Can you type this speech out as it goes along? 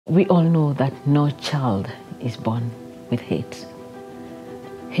We all know that no child is born with hate.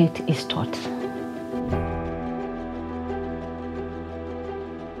 Hate is taught.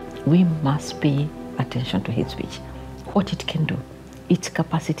 We must pay attention to hate speech, what it can do, its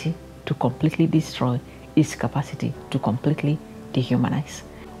capacity to completely destroy, its capacity to completely dehumanize.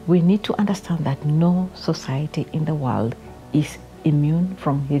 We need to understand that no society in the world is immune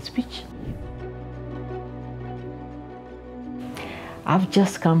from hate speech. I've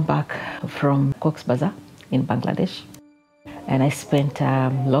just come back from Cox's Bazar in Bangladesh, and I spent a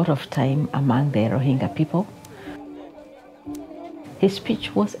lot of time among the Rohingya people. His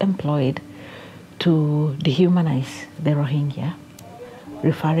speech was employed to dehumanize the Rohingya,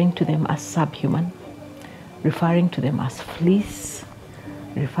 referring to them as subhuman, referring to them as fleas,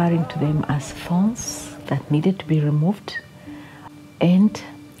 referring to them as thorns that needed to be removed. And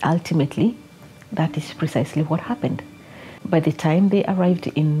ultimately, that is precisely what happened. By the time they arrived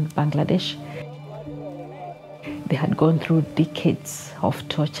in Bangladesh, they had gone through decades of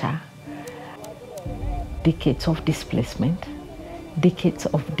torture, decades of displacement, decades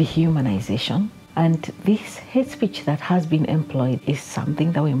of dehumanization. And this hate speech that has been employed is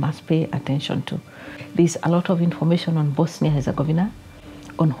something that we must pay attention to. There's a lot of information on Bosnia-Herzegovina,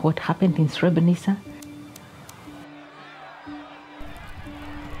 on what happened in Srebrenica.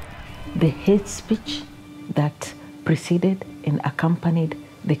 The hate speech that preceded and accompanied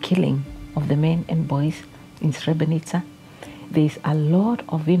the killing of the men and boys in Srebrenica. There is a lot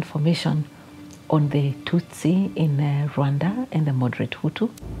of information on the Tutsi in Rwanda and the moderate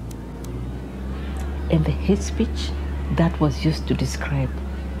Hutu, and the hate speech that was used to describe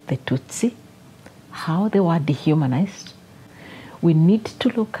the Tutsi, how they were dehumanized. We need to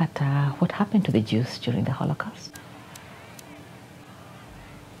look at what happened to the Jews during the Holocaust.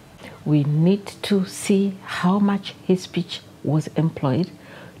 We need to see how much hate speech was employed,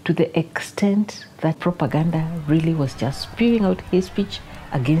 to the extent that propaganda really was just spewing out hate speech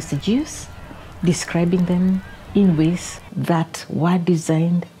against the Jews, describing them in ways that were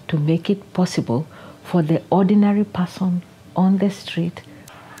designed to make it possible for the ordinary person on the street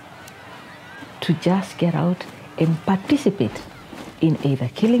to just get out and participate in either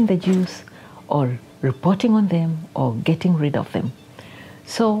killing the Jews or reporting on them or getting rid of them.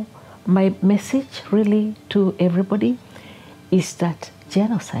 So my message really to everybody is that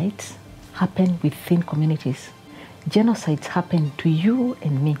genocides happen within communities. Genocides happen to you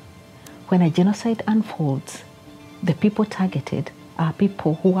and me. When a genocide unfolds, the people targeted are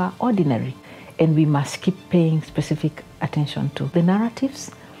people who are ordinary, and we must keep paying specific attention to the narratives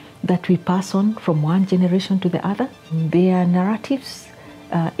that we pass on from one generation to the other. They are narratives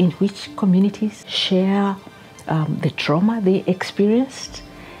in which communities share the trauma they experienced,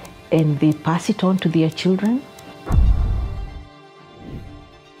 and they pass it on to their children.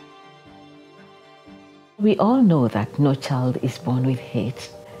 We all know that no child is born with hate,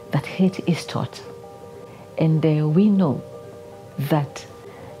 that hate is taught. And we know that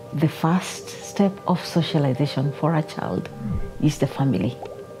the first step of socialization for a child is the family.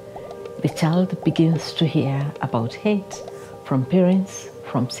 The child begins to hear about hate from parents,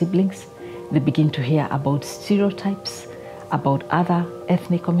 from siblings. They begin to hear about stereotypes, about other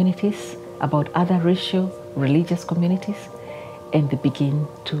ethnic communities, about other racial, religious communities, and they begin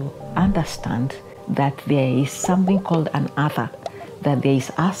to understand that there is something called an other, that there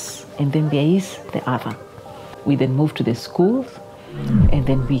is us and then there is the other. We then move to the schools, and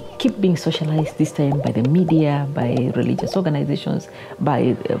then we keep being socialized, this time by the media, by religious organizations,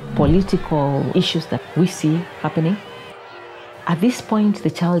 by political issues that we see happening. At this point,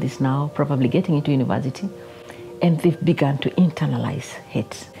 the child is now probably getting into university, and they've begun to internalize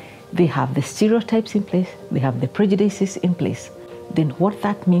hate. They have the stereotypes in place, they have the prejudices in place. Then what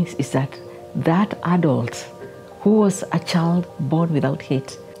that means is that that adult who was a child born without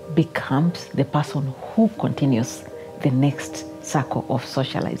hate becomes the person who continues the next circle of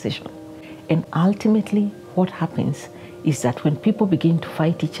socialization. And ultimately, what happens is that when people begin to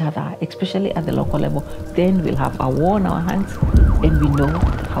fight each other, especially at the local level, then we'll have a war on our hands, and we know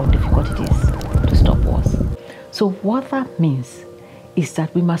how difficult it is to stop wars. So what that means is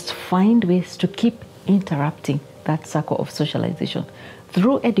that we must find ways to keep interrupting that circle of socialization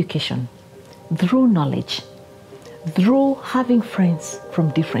through education, through knowledge, through having friends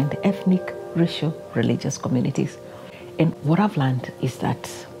from different ethnic, racial, religious communities. And what I've learned is that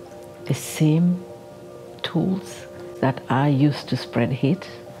the same tools that are used to spread hate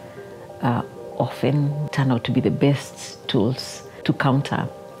often turn out to be the best tools to counter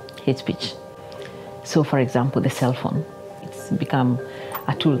hate speech. So, for example, the cell phone, it's become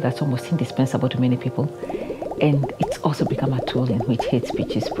a tool that's almost indispensable to many people. And it's also become a tool in which hate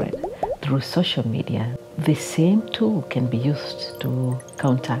speech is spread through social media. The same tool can be used to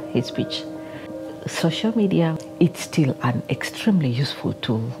counter hate speech. Social media, it's still an extremely useful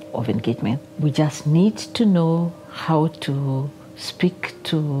tool of engagement. We just need to know how to speak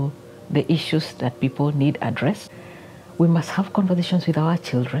to the issues that people need addressed. We must have conversations with our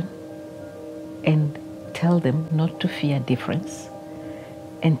children and tell them not to fear difference,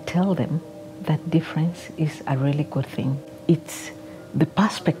 and tell them that difference is a really good thing. It's the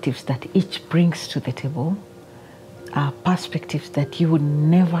perspectives that each brings to the table are perspectives that you would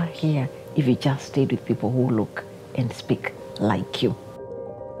never hear if you just stayed with people who look and speak like you.